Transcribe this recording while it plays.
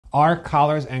Are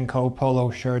Collars & Co.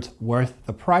 polo shirts worth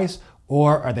the price,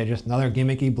 or are they just another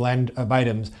gimmicky blend of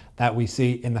items that we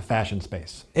see in the fashion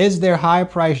space? Is their high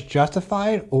price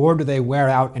justified, or do they wear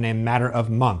out in a matter of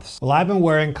months? Well, I've been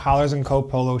wearing Collars & Co.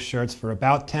 polo shirts for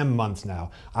about 10 months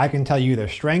now. I can tell you their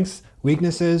strengths,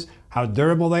 weaknesses, how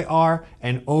durable they are,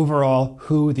 and overall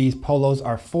who these polos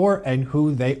are for and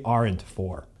who they aren't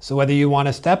for. So whether you want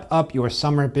to step up your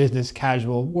summer business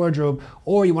casual wardrobe,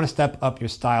 or you want to step up your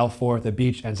style for the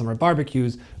beach and summer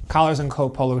barbecues, Collars & Co.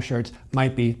 polo shirts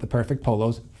might be the perfect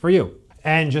polos for you.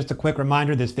 And just a quick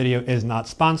reminder, this video is not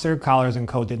sponsored. Collars &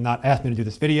 Co. did not ask me to do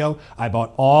this video. I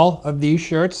bought all of these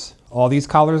shirts, all these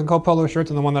Collars & Co. polo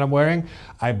shirts and the one that I'm wearing.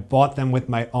 I bought them with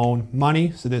my own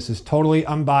money, so this is totally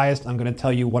unbiased. I'm gonna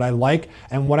tell you what I like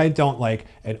and what I don't like,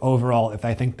 and overall, if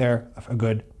I think they're a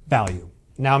good value.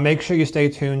 Now make sure you stay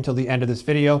tuned till the end of this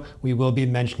video. We will be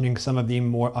mentioning some of the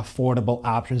more affordable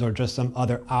options or just some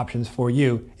other options for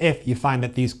you if you find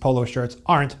that these polo shirts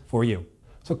aren't for you.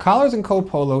 So Collars & Co.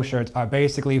 polo shirts are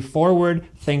basically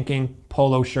forward-thinking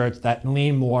polo shirts that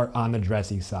lean more on the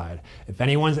dressy side. If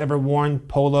anyone's ever worn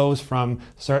polos from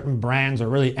certain brands, or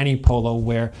really any polo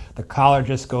where the collar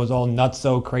just goes all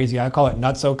nutso crazy, I call it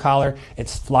nutso collar, it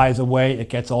flies away, it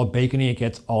gets all bacony, it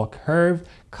gets all curved.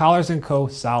 Collars & Co.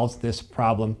 solves this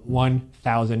problem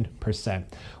 1000%.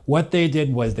 What they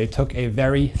did was they took a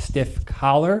very stiff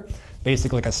collar,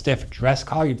 basically like a stiff dress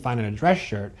collar you'd find in a dress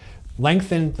shirt,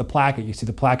 lengthened the placket. You see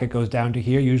the placket goes down to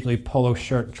here. Usually polo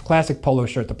shirt, classic polo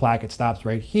shirt, the placket stops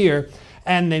right here.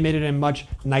 And they made it a much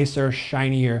nicer,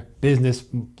 shinier,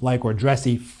 business-like or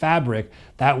dressy fabric.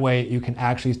 That way you can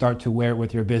actually start to wear it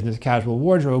with your business casual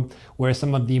wardrobe, where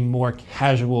some of the more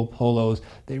casual polos,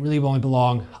 they really only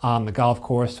belong on the golf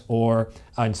course or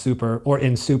in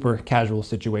super casual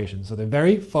situations. So they're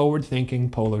very forward-thinking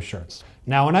polo shirts.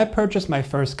 Now, when I purchased my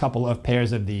first couple of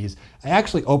pairs of these, I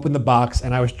actually opened the box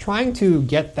and I was trying to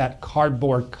get that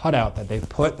cardboard cutout that they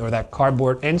put, or that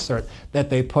cardboard insert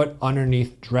that they put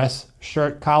underneath dress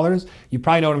shirt collars. You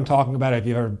probably know what I'm talking about if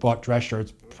you've ever bought dress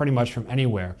shirts pretty much from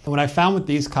anywhere. And what I found with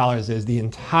these collars is the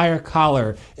entire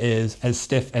collar is as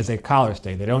stiff as a collar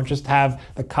stay. They don't just have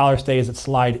the collar stays that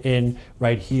slide in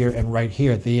right here and right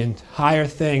here. The entire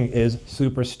thing is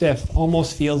super stiff,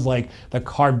 almost feels like the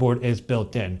cardboard is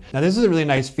built in. Now this is a really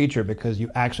nice feature because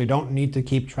you actually don't need to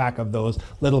keep track of those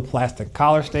little plastic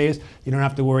collar stays. You don't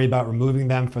have to worry about removing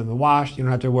them from the wash. You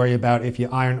don't have to worry about if you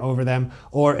iron over them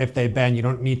or if they bend. You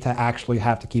don't need to actually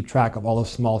have to keep track of all those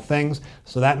small things.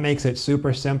 So that makes it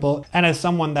super simple. And as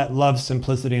someone that loves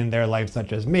simplicity in their life,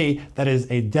 such as me, that is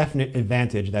a definite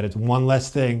advantage. That it's one less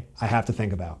thing I have to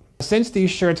think about. Since these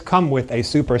shirts come with a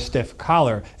super stiff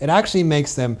collar, it actually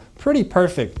makes them pretty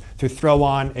perfect to throw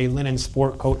on a linen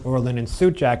sport coat or a linen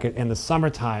suit jacket in the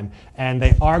summertime, and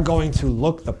they are going to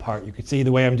look the part. You can see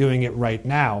the way I'm doing it right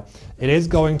now. It is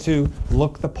going to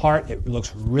look the part. It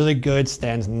looks really good,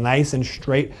 stands nice and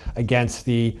straight against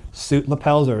the suit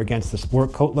lapels or against the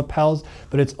sport coat lapels,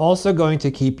 but it's also going to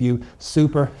keep you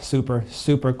super, super,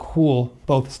 super cool,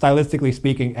 both stylistically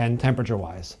speaking and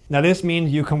temperature-wise. Now this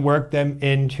means you can work them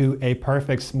into a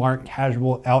perfect smart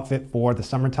casual outfit for the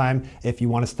summertime if you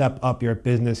want to step up your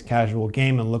business casual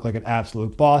game and look like an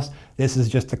absolute boss. This is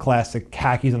just the classic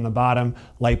khakis on the bottom,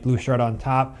 light blue shirt on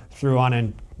top, threw on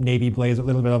a navy blazer, a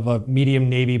little bit of a medium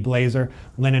navy blazer,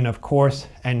 linen of course,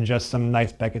 and just some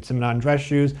nice Beckett Simon dress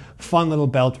shoes. Fun little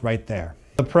belt right there.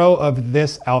 The pro of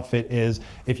this outfit is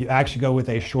if you actually go with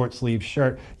a short sleeve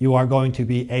shirt, you are going to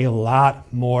be a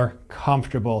lot more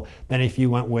comfortable than if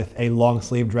you went with a long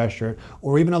sleeve dress shirt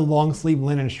or even a long sleeve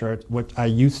linen shirt, which I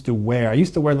used to wear. I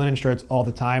used to wear linen shirts all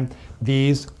the time.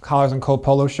 These Collars & Co.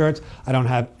 polo shirts, I don't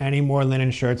have any more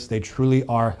linen shirts. They truly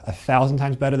are 1,000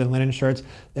 times better than linen shirts.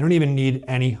 They don't even need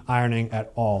any ironing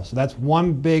at all. So that's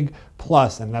one big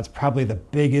plus, and that's probably the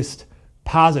biggest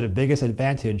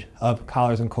advantage of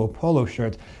Collars & Co. polo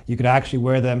shirts. You could actually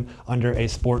wear them under a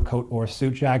sport coat or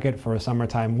suit jacket for a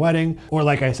summertime wedding, or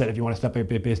like I said, if you want to step up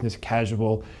a business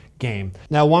casual game.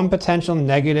 Now, one potential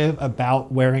negative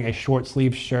about wearing a short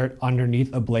sleeve shirt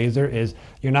underneath a blazer is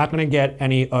you're not going to get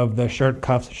any of the shirt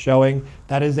cuffs showing.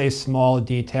 That is a small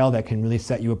detail that can really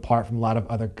set you apart from a lot of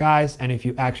other guys. And if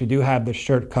you actually do have the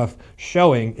shirt cuff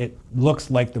showing, it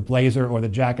looks like the blazer or the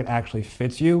jacket actually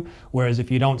fits you. Whereas if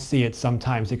you don't see it, some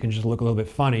sometimes it can just look a little bit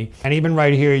funny. And even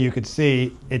right here, you could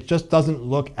see it just doesn't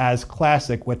look as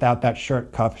classic without that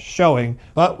shirt cuff showing,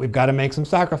 but we've got to make some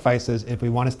sacrifices if we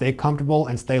want to stay comfortable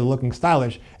and stay looking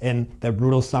stylish in the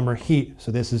brutal summer heat.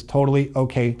 So this is totally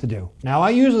okay to do. Now, I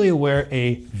usually wear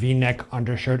a V-neck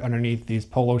undershirt underneath these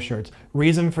polo shirts.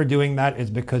 Reason for doing that is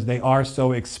because they are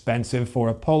so expensive for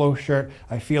a polo shirt.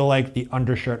 I feel like the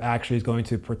undershirt actually is going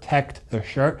to protect the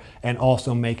shirt and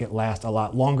also make it last a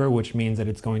lot longer, which means that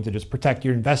it's going to just protect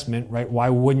your investment, right? Why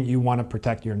wouldn't you want to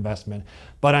protect your investment?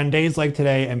 But on days like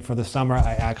today and for the summer,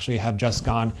 I actually have just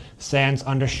gone sans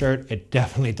undershirt. It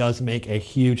definitely does make a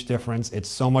huge difference. It's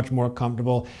so much more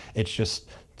comfortable. It's just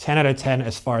 10 out of 10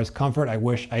 as far as comfort. I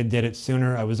wish I did it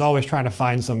sooner. I was always trying to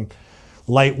find some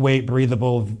lightweight,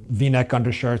 breathable V-neck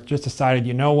undershirts. Just decided,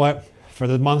 you know what? For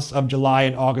the months of July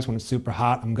and August when it's super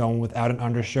hot, I'm going without an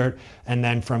undershirt. And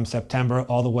then from September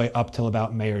all the way up till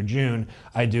about May or June,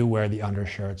 I do wear the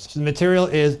undershirts. So the material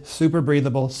is super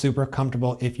breathable, super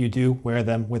comfortable if you do wear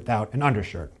them without an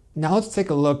undershirt. Now let's take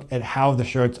a look at how the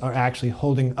shirts are actually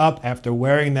holding up after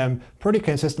wearing them pretty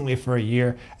consistently for a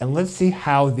year. And let's see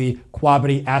how the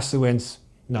Quality Assurance,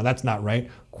 no, that's not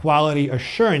right, Quality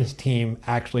Assurance team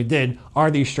actually did. Are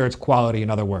these shirts quality, in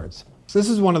other words? So this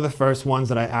is one of the first ones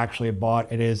that I actually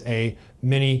bought. It is a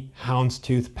mini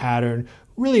houndstooth pattern.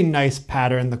 Really nice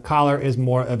pattern. The collar is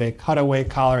more of a cutaway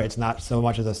collar. It's not so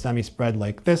much as a semi-spread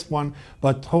like this one,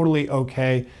 but totally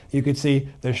okay. You can see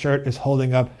the shirt is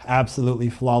holding up absolutely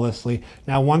flawlessly.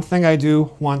 Now, one thing I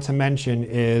do want to mention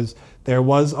is there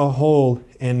was a hole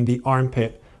in the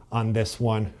armpit on this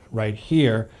one right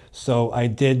here. So I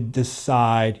did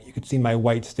decide, you can see my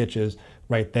white stitches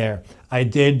right there. I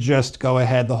did just go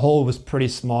ahead, the hole was pretty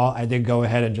small. I did go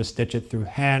ahead and just stitch it through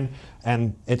hand,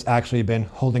 and it's actually been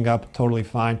holding up totally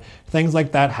fine. Things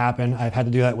like that happen. I've had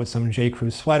to do that with some J.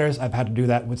 Crew sweaters. I've had to do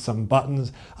that with some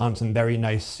buttons on some very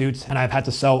nice suits, and I've had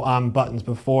to sew on buttons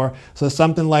before. So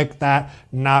something like that,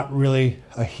 not really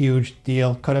a huge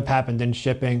deal. Could have happened in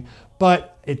shipping,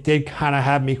 but it did kind of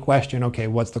have me question, okay,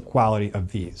 what's the quality of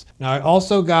these? Now I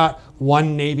also got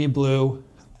one navy blue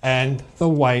and the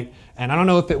white, and I don't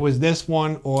know if it was this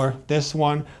one or this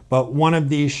one, but one of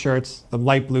these shirts, the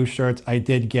light blue shirts, I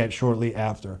did get shortly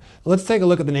after. Let's take a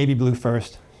look at the navy blue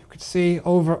first. You can see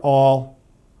overall,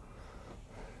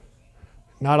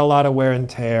 not a lot of wear and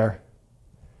tear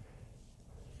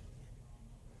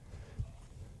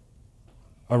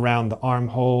around the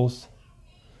armholes.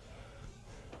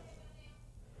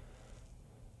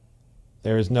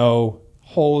 There's no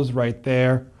holes right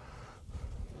there.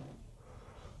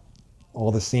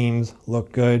 All the seams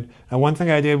look good. Now, one thing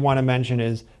I did want to mention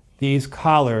is these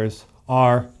collars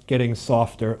are getting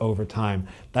softer over time.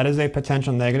 That is a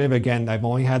potential negative. Again, I've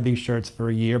only had these shirts for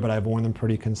a year, but I've worn them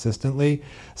pretty consistently.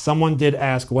 Someone did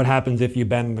ask what happens if you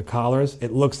bend the collars.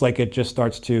 It looks like it just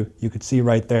starts to, you could see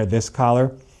right there, this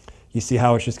collar. You see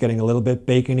how it's just getting a little bit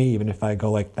bacony, even if I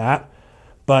go like that.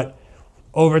 But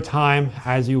over time,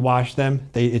 as you wash them,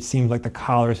 it seems like the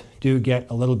collars do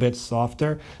get a little bit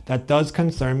softer. That does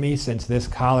concern me, since this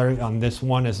collar on this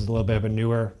one is a little bit of a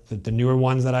newer, the newer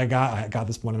ones that I got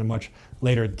this one at a much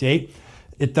later date.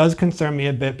 It does concern me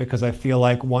a bit because I feel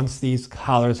like once these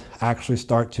collars actually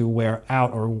start to wear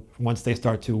out, or once they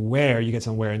start to wear, you get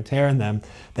some wear and tear in them,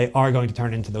 they are going to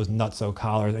turn into those nutso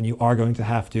collars, and you are going to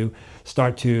have to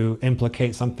start to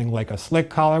implicate something like a slick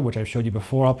collar, which I've showed you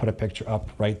before. I'll put a picture up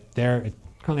right there. It's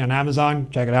currently on Amazon.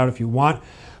 Check it out if you want.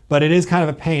 But it is kind of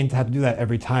a pain to have to do that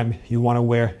every time you want to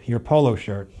wear your polo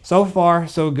shirt. So far,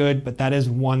 so good, but that is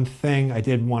one thing I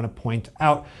did want to point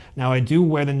out. Now, I do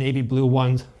wear the navy blue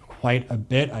ones quite a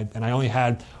bit, and I only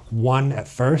had one at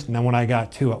first, and then when I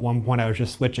got two, at one point I was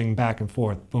just switching back and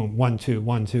forth. Boom, 1, 2,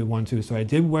 1, 2, 1, 2. So I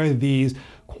did wear these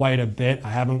quite a bit. I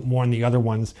haven't worn the other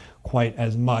ones quite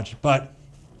as much, but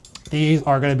these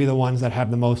are going to be the ones that have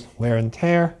the most wear and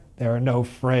tear. There are no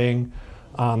fraying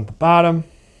on the bottom.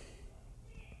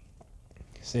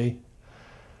 See?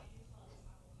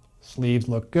 Sleeves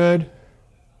look good.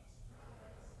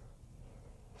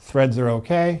 Threads are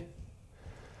okay.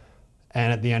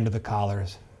 And at the end of the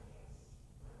collars,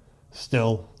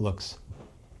 still looks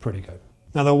pretty good.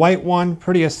 Now the white one,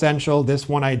 pretty essential. This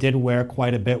one I did wear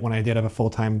quite a bit when I did have a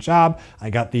full-time job. I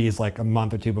got these like a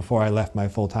month or two before I left my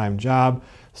full-time job.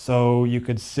 So you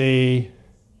could see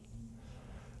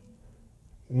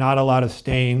not a lot of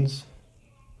stains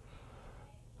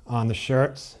on the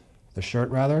shirts, the shirt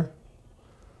rather.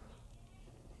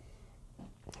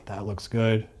 That looks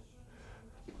good.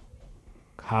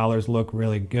 Collars look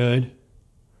really good.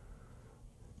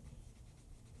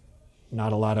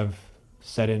 Not a lot of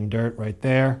set-in dirt right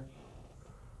there.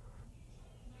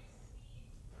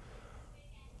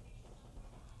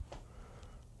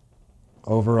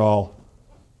 overall,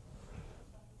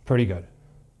 pretty good.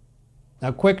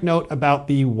 Now, quick note about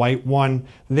the white one.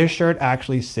 This shirt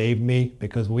actually saved me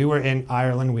because we were in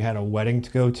Ireland. We had a wedding to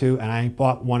go to, and I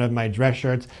bought one of my dress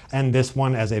shirts and this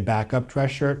one as a backup dress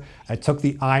shirt. I took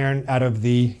the iron out of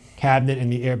the cabinet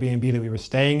in the Airbnb that we were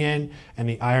staying in, and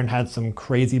the iron had some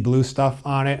crazy blue stuff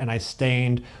on it, and I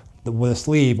stained with a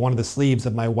sleeve, one of the sleeves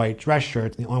of my white dress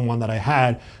shirt, the only one that I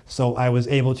had. So I was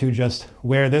able to just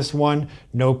wear this one,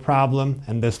 no problem.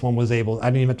 And this one was able, I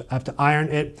didn't even have to iron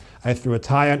it. I threw a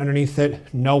tie on underneath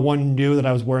it. No one knew that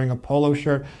I was wearing a polo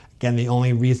shirt. Again, the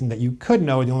only reason that you could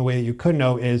know, the only way that you could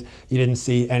know is you didn't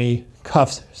see any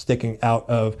cuffs sticking out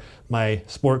of my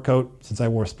sport coat since I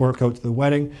wore a sport coat to the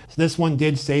wedding. So this one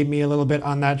did save me a little bit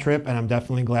on that trip, and I'm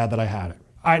definitely glad that I had it.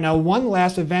 All right, now one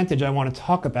last advantage I want to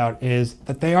talk about is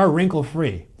that they are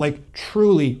wrinkle-free, like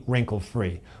truly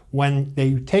wrinkle-free. When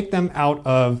they take them out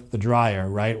of the dryer,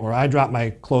 right, or I drop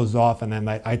my clothes off and then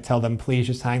I tell them, please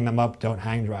just hang them up, don't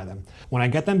hang dry them. When I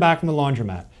get them back from the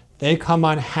laundromat, they come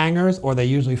on hangers or they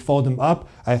usually fold them up.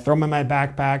 I throw them in my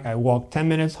backpack, I walk 10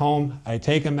 minutes home, I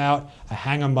take them out, I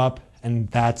hang them up, and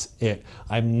that's it.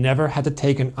 I've never had to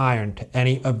take an iron to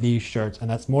any of these shirts, and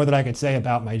that's more than I could say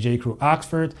about my J. Crew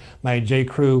Oxford, my J.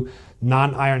 Crew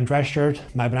non-iron dress shirt,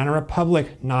 my Banana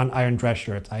Republic non-iron dress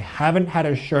shirts. I haven't had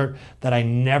a shirt that I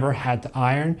never had to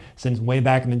iron since way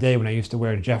back in the day when I used to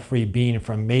wear Jeffrey Bean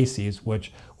from Macy's,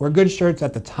 which were good shirts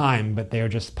at the time, but they were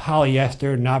just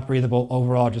polyester, not breathable,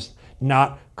 overall just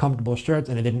not comfortable shirts,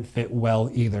 and it didn't fit well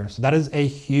either. So that is a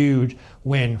huge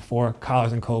win for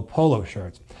Collars & Co. polo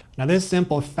shirts. Now, this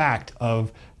simple fact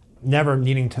of never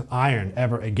needing to iron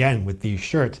ever again with these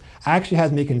shirts actually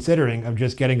has me considering of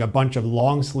just getting a bunch of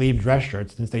long sleeve dress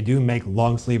shirts, since they do make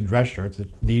long sleeve dress shirts.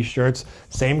 These shirts,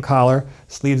 same collar,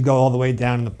 sleeves go all the way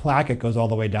down and the placket goes all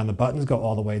the way down, the buttons go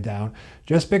all the way down,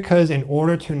 just because in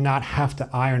order to not have to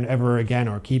iron ever again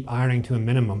or keep ironing to a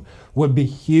minimum would be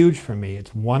huge for me.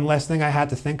 It's one less thing I had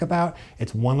to think about,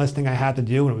 it's one less thing I had to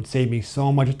do, and it would save me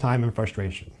so much time and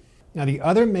frustration. Now, the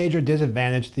other major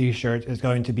disadvantage to these shirts is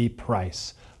going to be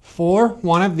price. For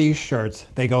one of these shirts,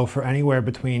 they go for anywhere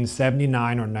between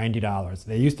 $79 or $90.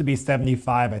 They used to be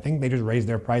 $75. I think they just raised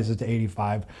their prices to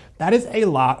 $85. That is a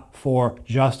lot for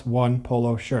just one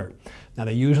polo shirt. Now,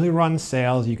 they usually run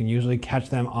sales. You can usually catch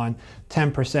them on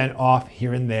 10% off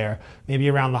here and there. Maybe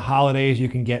around the holidays, you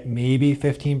can get maybe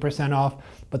 15% off,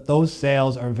 but those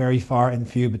sales are very far and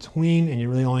few between, and you're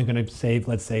really only going to save,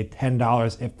 let's say,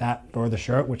 $10 if that for the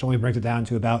shirt, which only brings it down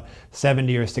to about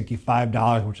 $70 or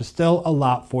 $65, which is still a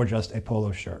lot for just a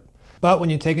polo shirt. But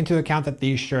when you take into account that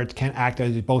these shirts can act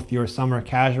as both your summer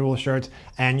casual shirts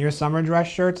and your summer dress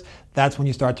shirts, that's when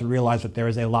you start to realize that there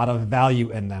is a lot of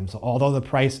value in them. So although the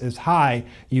price is high,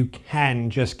 you can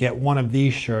just get one of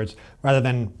these shirts rather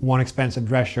than one expensive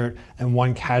dress shirt and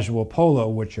one casual polo,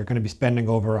 which you're going to be spending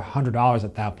over $100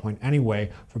 at that point anyway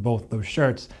for both those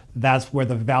shirts. That's where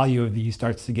the value of these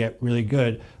starts to get really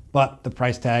good, but the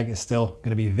price tag is still going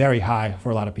to be very high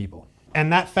for a lot of people.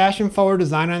 And that fashion-forward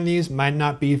design on these might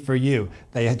not be for you.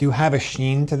 They do have a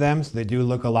sheen to them, so they do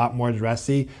look a lot more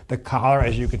dressy. The collar,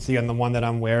 as you can see on the one that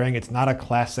I'm wearing, it's not a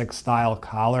classic style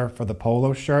collar for the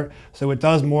polo shirt, so it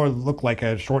does more look like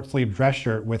a short-sleeve dress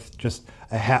shirt with just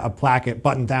a placket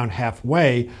buttoned down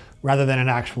halfway, rather than an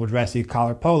actual dressy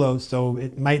collar polo. So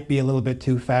it might be a little bit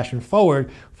too fashion-forward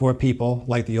for people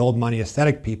like the old money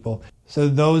aesthetic people. So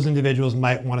those individuals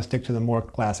might want to stick to the more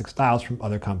classic styles from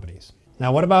other companies.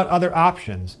 Now, what about other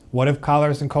options? What if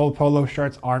Collars & Co. polo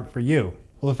shirts aren't for you?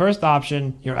 Well, the first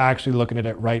option, you're actually looking at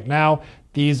it right now.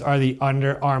 These are the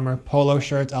Under Armour polo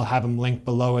shirts. I'll have them linked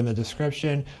below in the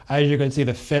description. As you can see,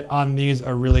 the fit on these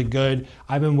are really good.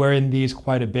 I've been wearing these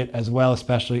quite a bit as well,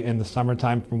 especially in the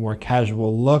summertime for more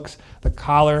casual looks. The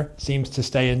collar seems to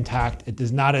stay intact. It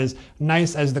is not as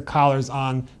nice as the collars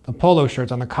on the polo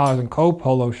shirts, on the Collars & Co.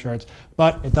 polo shirts,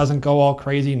 but it doesn't go all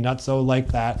crazy nutso like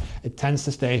that. It tends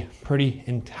to stay pretty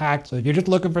intact. So if you're just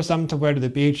looking for something to wear to the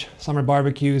beach, summer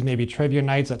barbecues, maybe trivia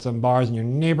nights at some bars in your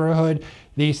neighborhood,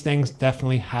 these things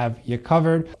definitely have you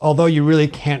covered. Although you really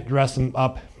can't dress them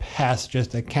up past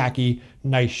just a khaki,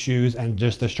 nice shoes, and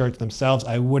just the shirts themselves.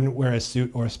 I wouldn't wear a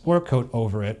suit or a sport coat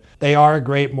over it. They are a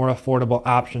great, more affordable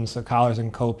options to Collars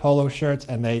 & Co. polo shirts,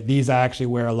 and these I actually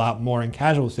wear a lot more in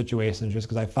casual situations just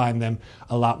because I find them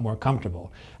a lot more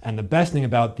comfortable. And the best thing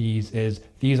about these is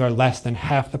these are less than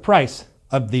half the price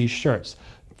of these shirts.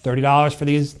 $30 for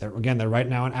these. They're right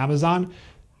now on Amazon.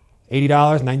 $80,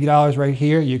 $90 right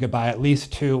here. You could buy at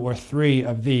least 2 or 3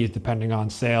 of these depending on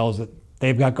sales that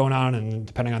they've got going on and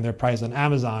depending on their price on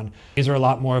Amazon. These are a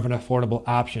lot more of an affordable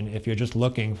option if you're just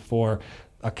looking for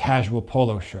a casual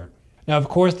polo shirt. Now, of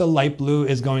course, the light blue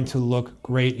is going to look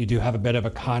great. You do have a bit of a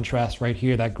contrast right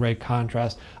here, that gray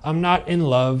contrast. I'm not in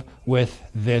love with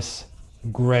this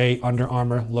gray Under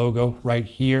Armour logo right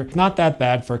here. It's not that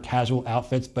bad for casual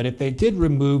outfits, but if they did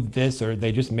remove this or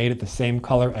they just made it the same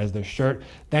color as the shirt,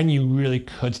 then you really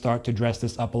could start to dress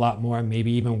this up a lot more and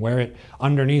maybe even wear it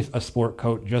underneath a sport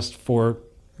coat just for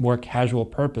more casual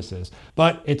purposes.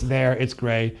 But it's there, it's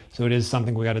gray, so it is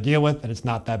something we got to deal with, and it's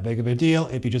not that big of a deal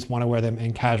if you just want to wear them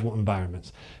in casual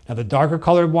environments. Now the darker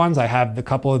colored ones, I have a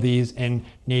couple of these in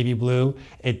navy blue.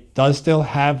 It does still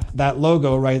have that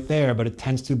logo right there, but it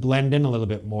tends to blend in a little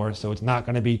bit more, so it's not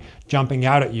going to be jumping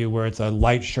out at you where it's a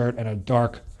light shirt and a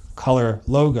dark color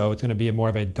logo. It's going to be more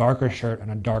of a darker shirt and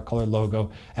a dark color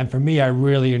logo. And for me, I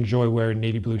really enjoy wearing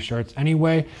navy blue shirts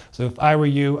anyway. So if I were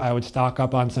you, I would stock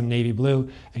up on some navy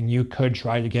blue, and you could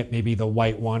try to get maybe the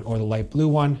white one or the light blue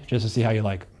one just to see how you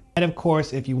like it. And of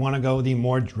course, if you want to go the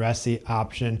more dressy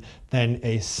option, then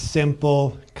a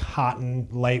simple cotton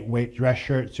lightweight dress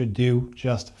shirt should do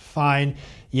just fine.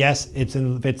 Yes, if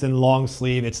it's in long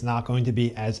sleeve, it's not going to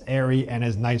be as airy and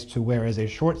as nice to wear as a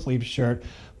short sleeve shirt.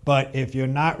 But if you're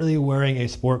not really wearing a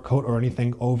sport coat or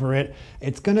anything over it,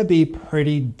 it's going to be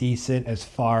pretty decent as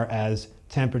far as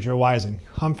temperature wise and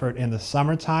comfort in the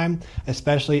summertime,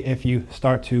 especially if you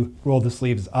start to roll the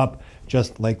sleeves up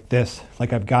just like this,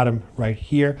 like I've got them right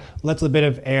here. Lets a bit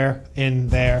of air in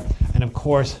there, and of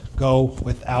course go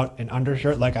without an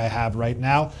undershirt like I have right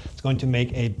now. It's going to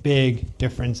make a big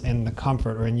difference in the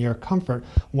comfort, or in your comfort,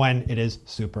 when it is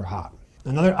super hot.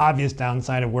 Another obvious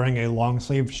downside of wearing a long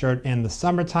sleeve shirt in the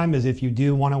summertime is if you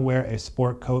do want to wear a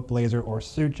sport coat, blazer, or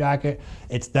suit jacket,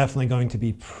 it's definitely going to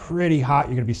be pretty hot.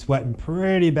 You're going to be sweating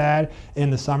pretty bad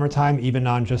in the summertime, even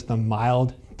on just the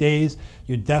mild days.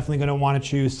 You're definitely going to want to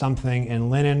choose something in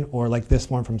linen, or like this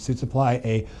one from Suit Supply,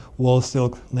 a wool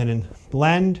silk linen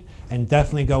blend, and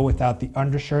definitely go without the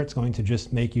undershirt. It's going to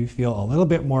just make you feel a little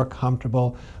bit more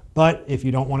comfortable. But if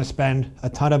you don't want to spend a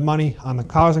ton of money on the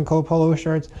collars and coat polo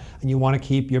shirts, and you want to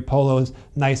keep your polos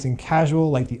nice and casual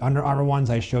like the Under Armour ones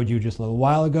I showed you just a little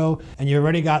while ago, and you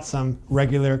already got some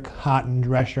regular cotton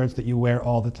dress shirts that you wear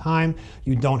all the time,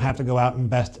 you don't have to go out and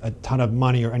invest a ton of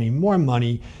money or any more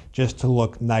money just to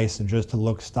look nice and just to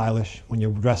look stylish when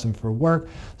you're dressing for work.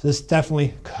 So this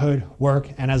definitely could work.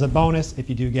 And as a bonus, if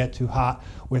you do get too hot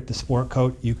with the sport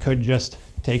coat, you could just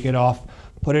take it off,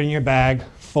 put it in your bag,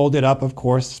 fold it up, of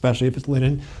course, especially if it's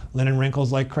linen. Linen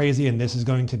wrinkles like crazy, and this is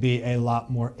going to be a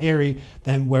lot more airy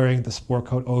than wearing the sport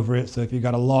coat over it. So if you've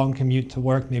got a long commute to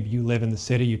work, maybe you live in the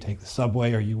city, you take the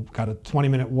subway, or you got a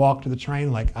 20-minute walk to the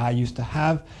train like I used to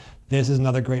have, this is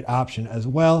another great option as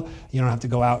well. You don't have to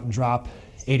go out and drop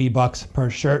 80 bucks per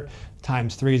shirt.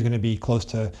 Times 3 is going to be close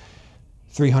to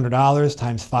 $300,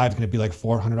 times 5 is going to be like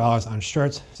 $400 on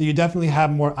shirts. So you definitely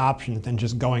have more options than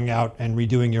just going out and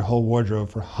redoing your whole wardrobe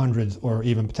for hundreds or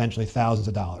even potentially thousands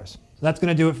of dollars. So that's going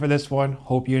to do it for this one.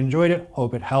 Hope you enjoyed it,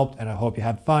 hope it helped, and I hope you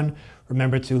had fun.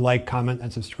 Remember to like, comment,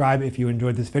 and subscribe if you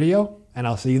enjoyed this video, and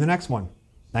I'll see you in the next one.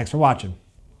 Thanks for watching.